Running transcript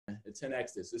to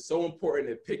 10X this. It's so important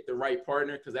to pick the right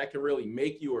partner because that can really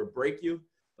make you or break you.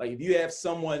 Like if you have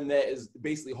someone that is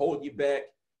basically holding you back,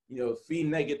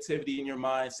 feeding negativity in your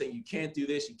mind, saying you can't do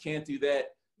this, you can't do that.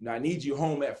 I need you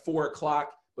home at 4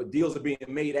 o'clock, but deals are being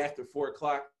made after 4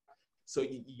 o'clock. So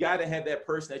you got to have that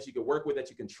person that you can work with, that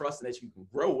you can trust, and that you can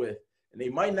grow with. And they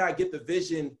might not get the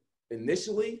vision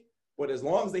initially, but as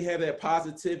long as they have that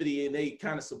positivity and they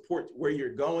kind of support where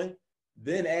you're going,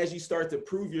 then as you start to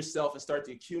prove yourself and start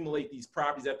to accumulate these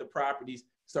properties after properties,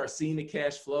 start seeing the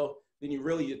cash flow, then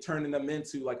you're turning them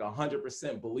into like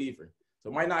 100% believer. So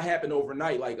it might not happen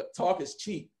overnight. Like talk is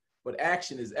cheap, but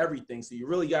action is everything. So you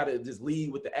really got to just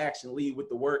lead with the action, lead with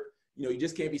the work. You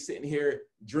just can't be sitting here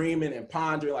dreaming and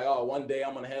pondering like, oh, one day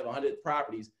I'm going to have 100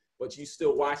 properties, but you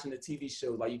still watching the TV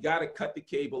shows. Like you got to cut the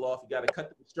cable off. You got to cut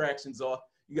the distractions off.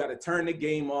 You got to turn the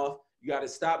game off. You got to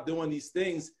stop doing these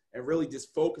things and really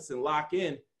just focus and lock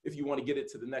in if you want to get it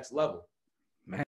to the next level.